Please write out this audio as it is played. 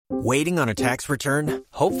Waiting on a tax return?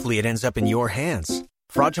 Hopefully it ends up in your hands.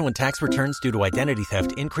 Fraudulent tax returns due to identity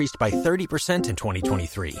theft increased by 30% in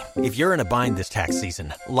 2023. If you're in a bind this tax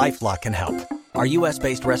season, LifeLock can help. Our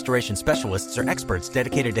U.S.-based restoration specialists are experts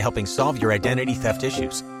dedicated to helping solve your identity theft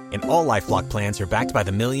issues. And all LifeLock plans are backed by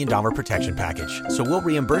the $1 Million Protection Package. So we'll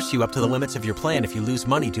reimburse you up to the limits of your plan if you lose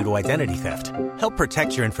money due to identity theft. Help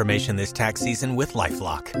protect your information this tax season with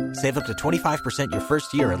LifeLock. Save up to 25% your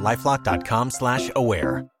first year at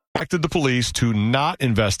LifeLock.com/aware. Directed the police to not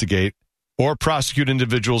investigate or prosecute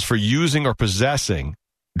individuals for using or possessing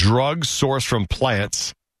drugs sourced from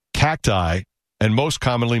plants, cacti, and most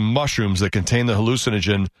commonly mushrooms that contain the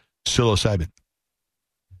hallucinogen psilocybin.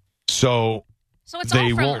 So it's all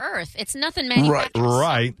from Earth. It's nothing manufactured.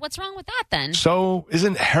 Right. What's wrong with that then? So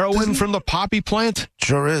isn't heroin from the poppy plant?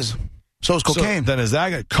 Sure is. So is cocaine. So then is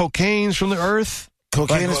that cocaine's from the earth?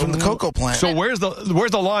 Cocaine is from the cocoa plant. So where's the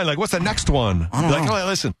line? Like, what's the next one? I don't know. Oh,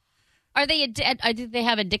 listen. Do they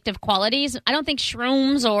have addictive qualities? I don't think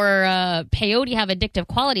shrooms or peyote have addictive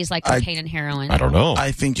qualities like cocaine and heroin. I don't know.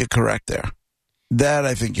 I think you're correct there. That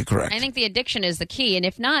I think you're correct. I think the addiction is the key, and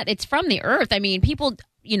if not, it's from the earth. I mean, people,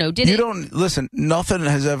 listen. Nothing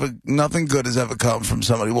good has ever come from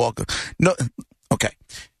somebody walking. No, okay.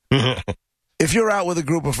 If you're out with a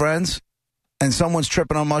group of friends and someone's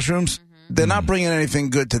tripping on mushrooms, they're not bringing anything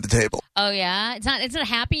good to the table. Oh yeah, it's not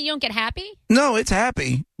happy. You don't get happy. No, it's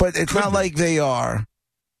happy, but it's not like they are.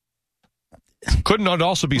 Couldn't it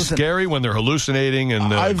also be scary when they're hallucinating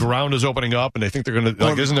and the ground is opening up and they think they're going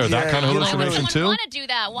to, isn't there that kind of hallucination too? Why would someone want to do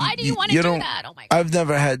that? Why do you want to do that? Oh my God. I've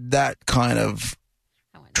never had that kind of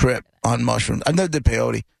trip on mushrooms. I never did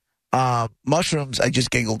peyote. Mushrooms, I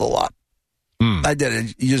just giggled a lot. I did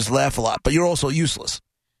it. You just laugh a lot, but you're also useless.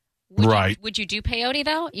 Would you do peyote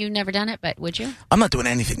though? You've never done it, but would you? I'm not doing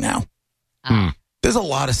anything now. There's a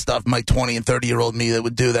lot of stuff my 20 and 30-year-old me that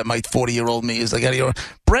would do that my 40-year-old me is like,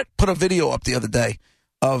 Brett put a video up the other day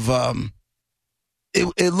of,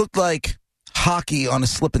 it looked like hockey on a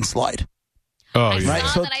slip and slide. Oh, yeah. I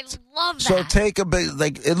saw that. I love that. So take a bit,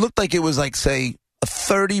 it looked like it was like, say, a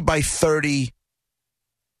 30 by 30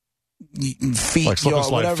 feet, like slip and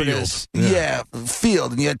slide whatever field. It is. Yeah,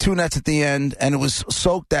 field. And you had two nets at the end, and it was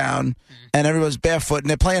soaked down, and everyone's barefoot, and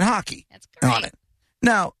they're playing hockey on it.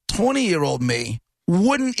 Now, 20-year-old me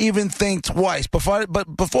wouldn't even think twice. Before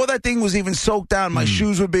that thing was even soaked down, my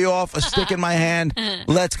shoes would be off, a stick in my hand,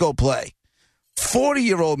 let's go play.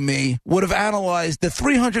 40-year-old me would have analyzed the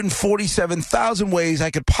 347,000 ways I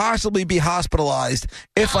could possibly be hospitalized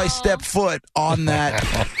if I stepped foot on that.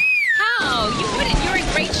 How? You're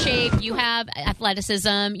in great shape. You have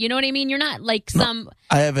athleticism. You know what I mean? You're not like some...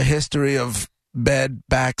 I have a history of bad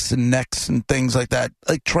backs and necks and things like that.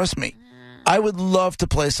 Like, trust me. I would love to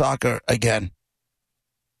play soccer again.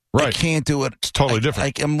 Right. I can't do it. It's totally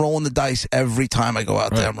different. I'm rolling the dice every time I go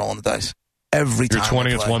out there. I'm rolling the dice. Every time. You're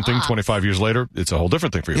 20, it's one thing. 25 years later, it's a whole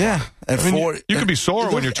different thing for you. Yeah. You can be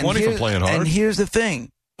sore when you're 20 from playing hard. And here's the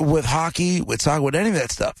thing. With hockey, with soccer, with any of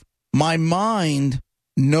that stuff, my mind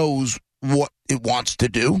knows what it wants to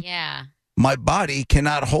do. Yeah. My body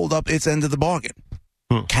cannot hold up its end of the bargain.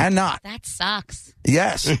 Cannot. That sucks.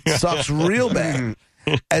 Yes. Sucks real bad.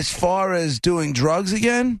 As far as doing drugs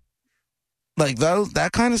again, like that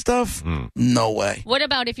kind of stuff, no way. What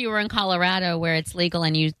about if you were in Colorado where it's legal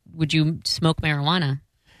and would you smoke marijuana?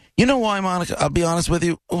 You know why, Monica? I'll be honest with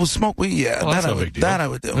you. Well, smoke weed, yeah. Well, that I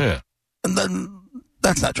would do. Yeah. And then,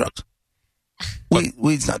 that's not drugs.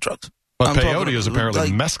 Weed's not drugs. But peyote is apparently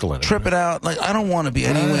mescaline. Trip it out. Like, I don't want to be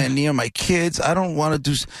anywhere near my kids. I don't want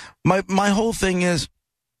to do... My whole thing is,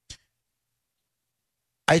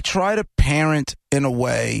 I try to parent in a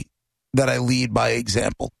way that I lead by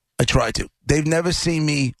example. I try to. They've never seen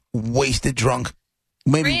me wasted drunk.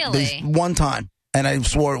 Maybe there's one time, and I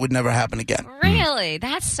swore it would never happen again. Really?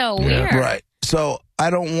 That's so weird. Right. So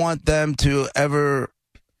I don't want them to ever...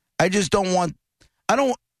 I just don't want... I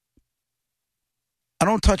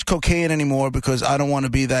don't touch cocaine anymore because I don't want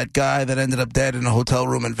to be that guy that ended up dead in a hotel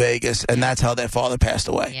room in Vegas, and that's how their father passed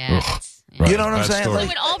away. Yeah. Right. You know what I'm saying? Like,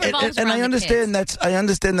 it all revolves around I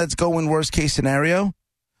understand that's going worst case scenario,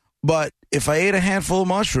 but if I ate a handful of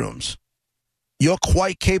mushrooms, you're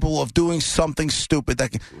quite capable of doing something stupid.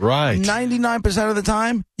 That can, 99% of the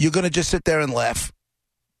time, you're going to just sit there and laugh.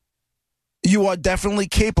 You are definitely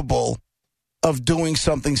capable of doing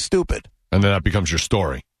something stupid. And then that becomes your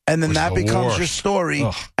story. And then that becomes your story.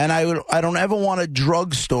 Ugh. And I don't ever want a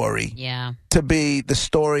drug story to be the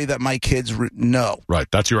story that my kids know. Right.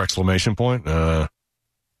 That's your exclamation point.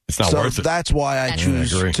 It's not worth it. That's why I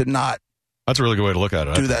choose to not. That's a really good way to look at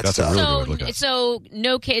it. do that That's stuff. a really good way to look at it. So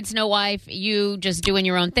no kids, no wife, you just doing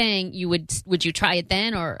your own thing. Would you try it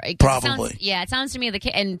then, or Probably. It sounds to me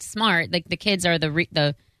and smart. Like the kids are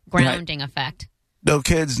the grounding effect. No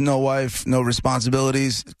kids, no wife, no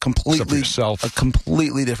responsibilities. Completely yourself. A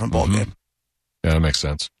completely different ballgame. Yeah, that makes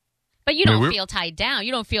sense. But you don't feel tied down.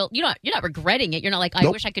 You don't feel you're not regretting it. You're not like I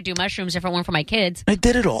wish I could do mushrooms if it weren't for my kids. I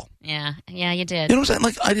did it all. Yeah, you did. You know what I'm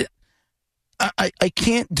saying? Like I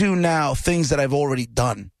can't do now things that I've already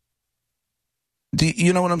done. Do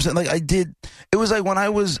you know what I'm saying? Like I did. It was like when I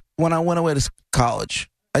went away to college.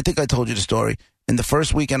 I think I told you the story. And the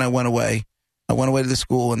first weekend I went away to the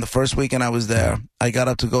school. And the first weekend I was there, I got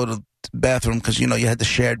up to go to the bathroom because you had the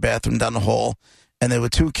shared bathroom down the hall. And there were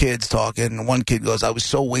two kids talking. And one kid goes, "I was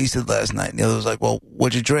so wasted last night." And the other was like, "Well,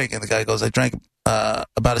 what'd you drink?" And the guy goes, "I drank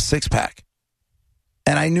about a 6-pack."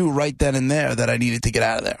 And I knew right then and there that I needed to get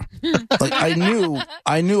out of there. Like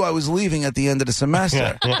I knew I was leaving at the end of the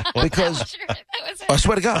semester because I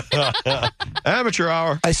swear to God, amateur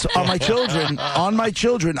hour. On my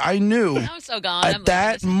children, I knew I'm so gone. at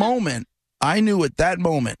that moment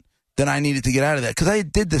that I needed to get out of there because I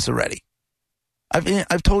did this already.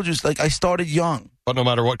 I've told you, like I started young. But no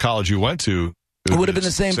matter what college you went to, it would have been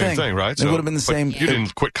the same thing, right? It would have been the same. You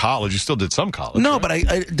didn't quit college. You still did some college. No, right?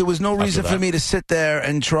 but there was no reason for me to sit there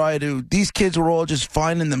and try to. These kids were all just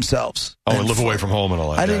finding themselves. And live away from home and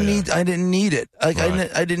all that. I didn't need it. Like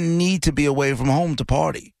Right. I didn't need to be away from home to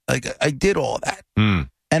party. Like I did all that. Mm.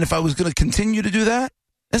 And if I was going to continue to do that,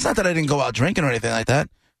 it's not that I didn't go out drinking or anything like that.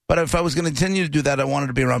 But if I was going to continue to do that, I wanted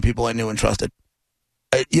to be around people I knew and trusted.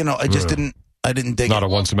 I just didn't. I didn't dig Not it. a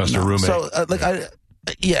one-semester roommate. So,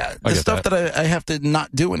 the stuff that I have to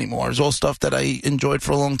not do anymore is all stuff that I enjoyed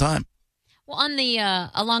for a long time. Well, on the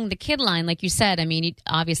along the kid line, like you said, I mean,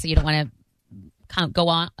 obviously you don't want to go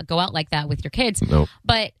out like that with your kids. Nope.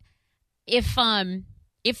 But if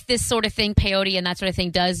this sort of thing, peyote and that sort of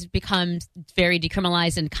thing, does become very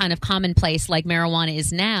decriminalized and kind of commonplace, like marijuana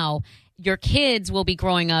is now, your kids will be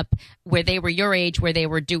growing up where they were your age, where they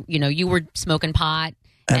were you were smoking pot,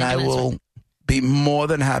 and I will be more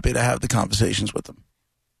than happy to have the conversations with them.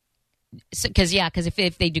 Because if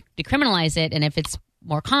they decriminalize it and if it's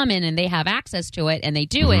more common and they have access to it and they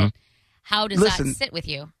do it, how does that sit with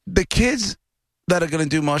you? The kids that are going to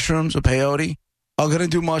do mushrooms or peyote are going to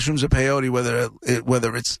do mushrooms or peyote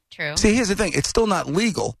whether it's true. See, here's the thing: it's still not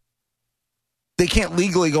legal. They can't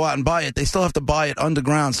legally go out and buy it. They still have to buy it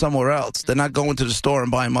underground somewhere else. They're not going to the store and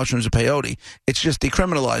buying mushrooms or peyote. It's just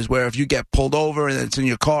decriminalized where if you get pulled over and it's in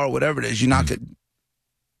your car or whatever it is, you're not going.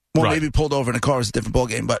 Well, maybe pulled over in a car is a different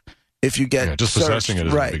ballgame, but if you get just searched, possessing it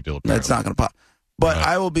is a big deal. Apparently. That's not going to pop. But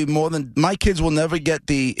I will be more than my kids will never get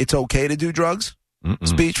the "it's okay to do drugs"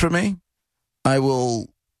 speech from me. I will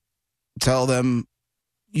tell them,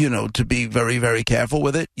 to be very, very careful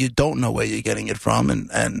with it. You don't know where you're getting it from,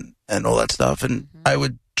 and all that stuff. And I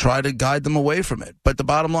would try to guide them away from it. But the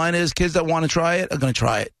bottom line is, kids that want to try it are going to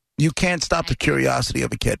try it. You can't stop the curiosity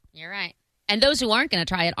of a kid. You're right. And those who aren't going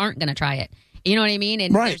to try it aren't going to try it. You know what I mean?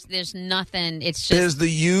 And there's nothing. It's just there's the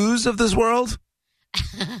yous of this world.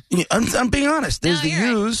 I'm being honest. There's the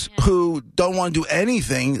yous who don't want to do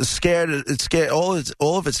anything. Scared. It's scared.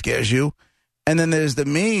 All of it scares you. And then there's the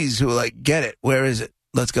me's who are like, get it. Where is it?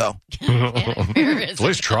 Let's go. At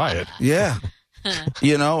least try it. Yeah.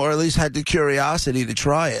 Or at least had the curiosity to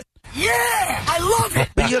try it. Yeah, I love it.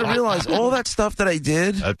 But you got to realize all that stuff that I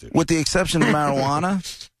did, with the exception of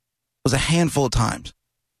marijuana, was a handful of times.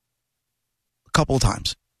 A couple of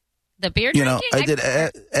times. The beer drinking? I did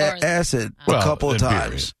acid a couple of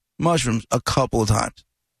times. Mushrooms a couple of times.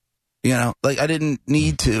 I didn't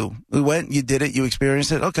need to. We went, you did it, you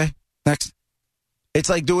experienced it. Okay, next. It's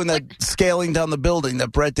like doing that scaling down the building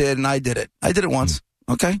that Brett did and I did it. I did it once.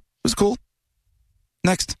 Okay, it was cool.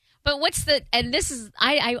 Next. But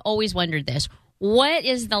I always wondered this. What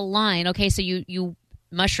is the line? Okay, so you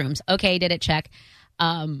mushrooms. Okay, did it, check.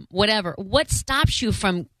 Whatever. What stops you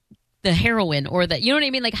from the heroin or you know what I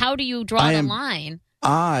mean? Like, how do you draw the line?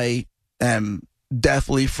 I am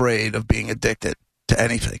deathly afraid of being addicted to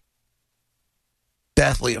anything.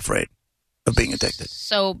 Deathly afraid of being addicted.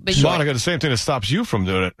 So, Monica, the same thing that stops you from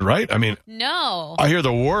doing it, right? I mean, no. I hear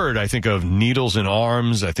the word, I think of needles in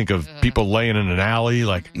arms. I think of people laying in an alley.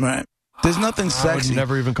 Right. There's nothing sexy. I would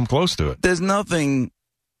never even come close to it. There's nothing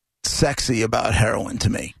sexy about heroin to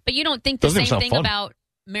me. But you don't think the same thing about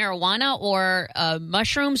marijuana or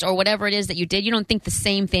mushrooms or whatever it is that you did? You don't think the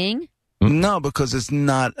same thing? No, because it's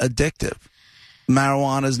not addictive.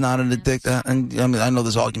 Marijuana is not an addictive. And I mean, I know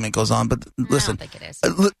this argument goes on, but listen. I don't think it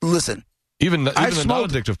is. Listen. Even the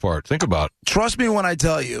non-addictive part. Think about it. Trust me when I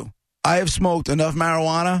tell you, I have smoked enough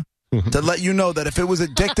marijuana to let you know that if it was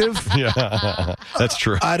addictive, Yeah, that's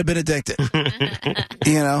true. I'd have been addicted.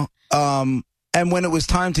 You know? And when it was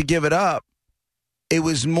time to give it up, it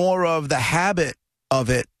was more of the habit of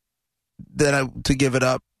it to give it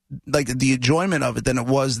up, like the enjoyment of it, than it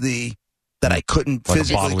was that I couldn't Like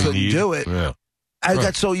physically do it. Yeah. I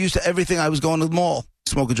got so used to everything. I was going to the mall,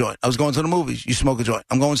 smoke a joint. I was going to the movies, you smoke a joint.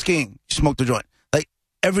 I'm going skiing, you smoke the joint. Like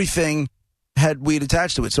everything had weed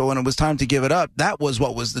attached to it. So when it was time to give it up, that was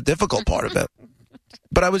what was the difficult part of it.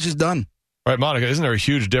 But I was just done. Right, Monica, isn't there a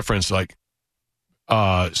huge difference? Like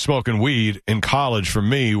smoking weed in college for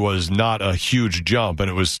me was not a huge jump,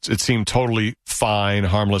 and it seemed totally fine,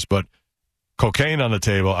 harmless, but cocaine on the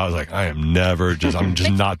table, I was like, I'm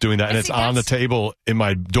just not doing that. And it's on the table in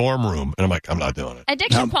my dorm room, and I'm like, I'm not doing it.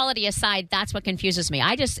 Addiction quality aside, that's what confuses me.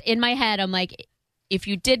 In my head, I'm like, if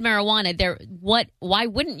you did marijuana, why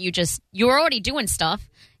wouldn't you you were already doing stuff.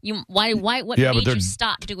 What made you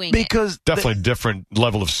stop doing it? Because definitely different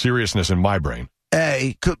level of seriousness in my brain.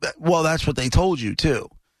 Well, that's what they told you, too.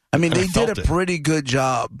 I mean, they did a pretty good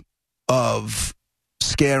job of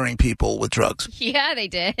scaring people with drugs. Yeah, they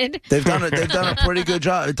did. They've done a pretty good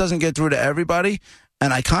job. It doesn't get through to everybody,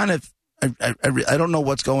 and I don't know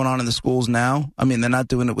what's going on in the schools now. I mean, they're not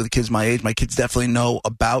doing it with kids my age. My kids definitely know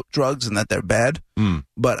about drugs and that they're bad,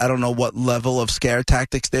 but I don't know what level of scare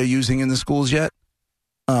tactics they're using in the schools yet.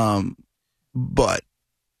 But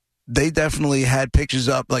they definitely had pictures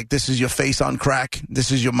up like, this is your face on crack, this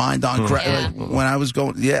is your mind on crack. Yeah. Like, when I was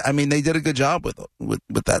going, I mean, they did a good job with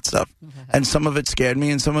that stuff, and some of it scared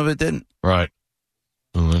me, and some of it didn't. Right.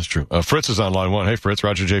 Oh, that's true. Fritz is on line one. Hey, Fritz,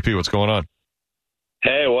 Roger JP, what's going on?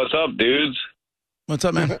 Hey, what's up, dudes? What's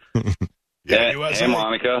up, man? Hey,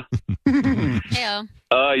 Monica. Heyo.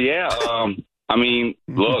 I mean,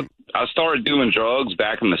 look, I started doing drugs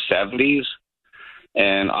back in the 70s,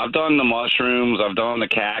 and I've done the mushrooms, I've done the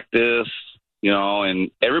cactus, and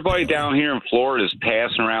everybody down here in Florida is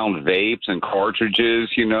passing around vapes and cartridges,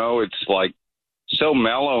 it's like so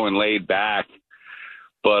mellow and laid back.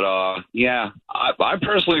 But, I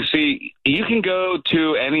personally see you can go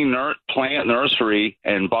to any plant nursery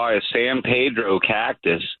and buy a San Pedro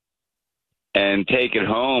cactus and take it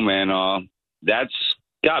home, and that's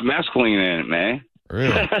got mescaline in it, man.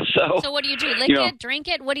 Really? So what do you do? Lick it? Drink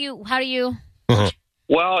it? How do you...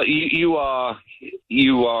 Well, you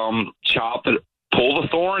chop it, pull the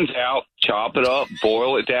thorns out, chop it up,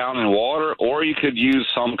 boil it down in water, or you could use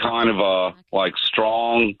some kind of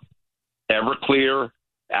strong Everclear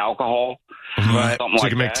alcohol. Right. Something so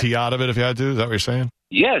like you can make tea out of it if you had to? Is that what you're saying?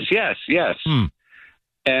 Yes.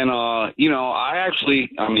 And,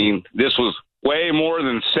 this was way more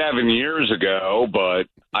than 7 years ago, but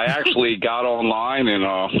I actually got online and,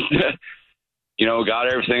 got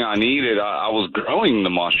everything I needed. I was growing the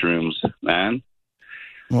mushrooms, man.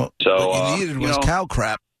 Well, so what you needed was cow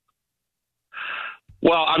crap.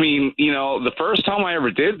 Well, the first time I ever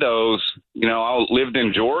did those, I lived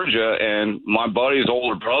in Georgia, and my buddy's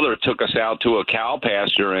older brother took us out to a cow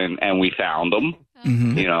pasture, and we found them,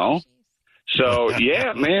 So,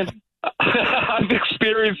 yeah, man, I've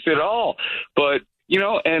experienced it all. But,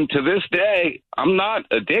 and to this day, I'm not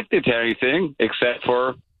addicted to anything except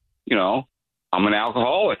for, I'm an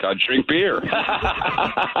alcoholic. I drink beer.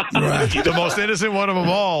 Right. The most innocent one of them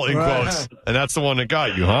all, in quotes. And that's the one that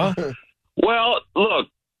got you, huh? Well, look,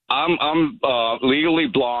 I'm legally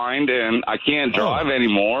blind, and I can't drive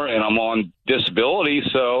anymore, and I'm on disability,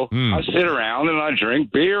 so I sit around and I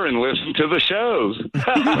drink beer and listen to the shows.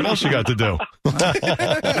 What else you got to do?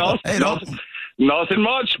 Nothing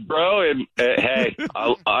much, bro. And hey,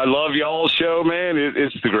 I love y'all's show, man.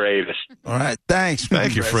 It's the greatest. All right, thanks.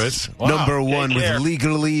 Thank you, Fritz. Wow. Number one with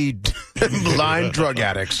legally blind drug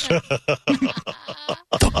addicts. The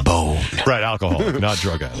bone. Right, alcohol, not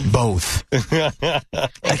drug addict. Both.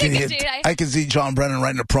 I can see John Brennan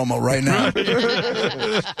writing a promo right now.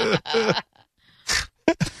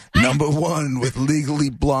 Number one with legally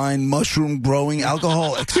blind mushroom growing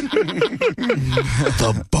alcoholics.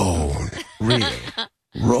 The bone. Real.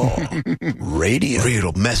 Raw. Radio.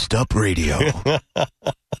 Real messed up radio.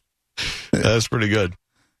 That's pretty good.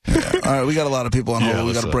 Yeah. All right, we got a lot of people on hold. Yeah,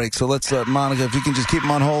 We got a break. So let's, Monica, if you can just keep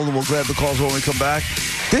them on hold, and we'll grab the calls when we come back.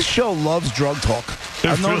 This show loves drug talk.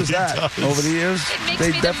 I've noticed that over the years. It makes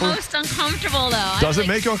me the most uncomfortable, though. Does it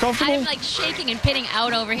make you uncomfortable? I'm like shaking and pitting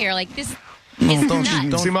out over here. Like this.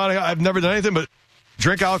 Don't see, Monica, I've never done anything but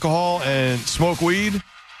drink alcohol and smoke weed,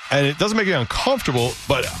 and it doesn't make me uncomfortable,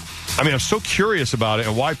 but I'm so curious about it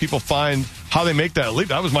and why people find how they make that leap.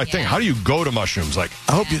 That was my thing. How do you go to mushrooms? Like,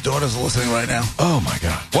 I hope your daughter's listening right now. Oh my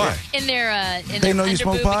God. Why? In their they know you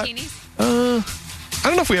smoke pot? bikinis? I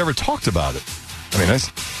don't know if we ever talked about it.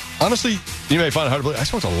 Honestly, you may find it hard to believe. I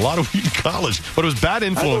smoked a lot of weed in college, but it was bad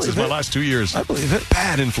influences my last 2 years. I believe it.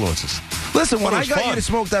 Bad influences. Listen, when I got fun. you to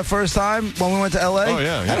smoke that first time when we went to L.A., Oh,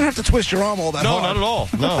 yeah. I didn't have to twist your arm all that hard. No, not at all.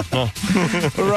 No.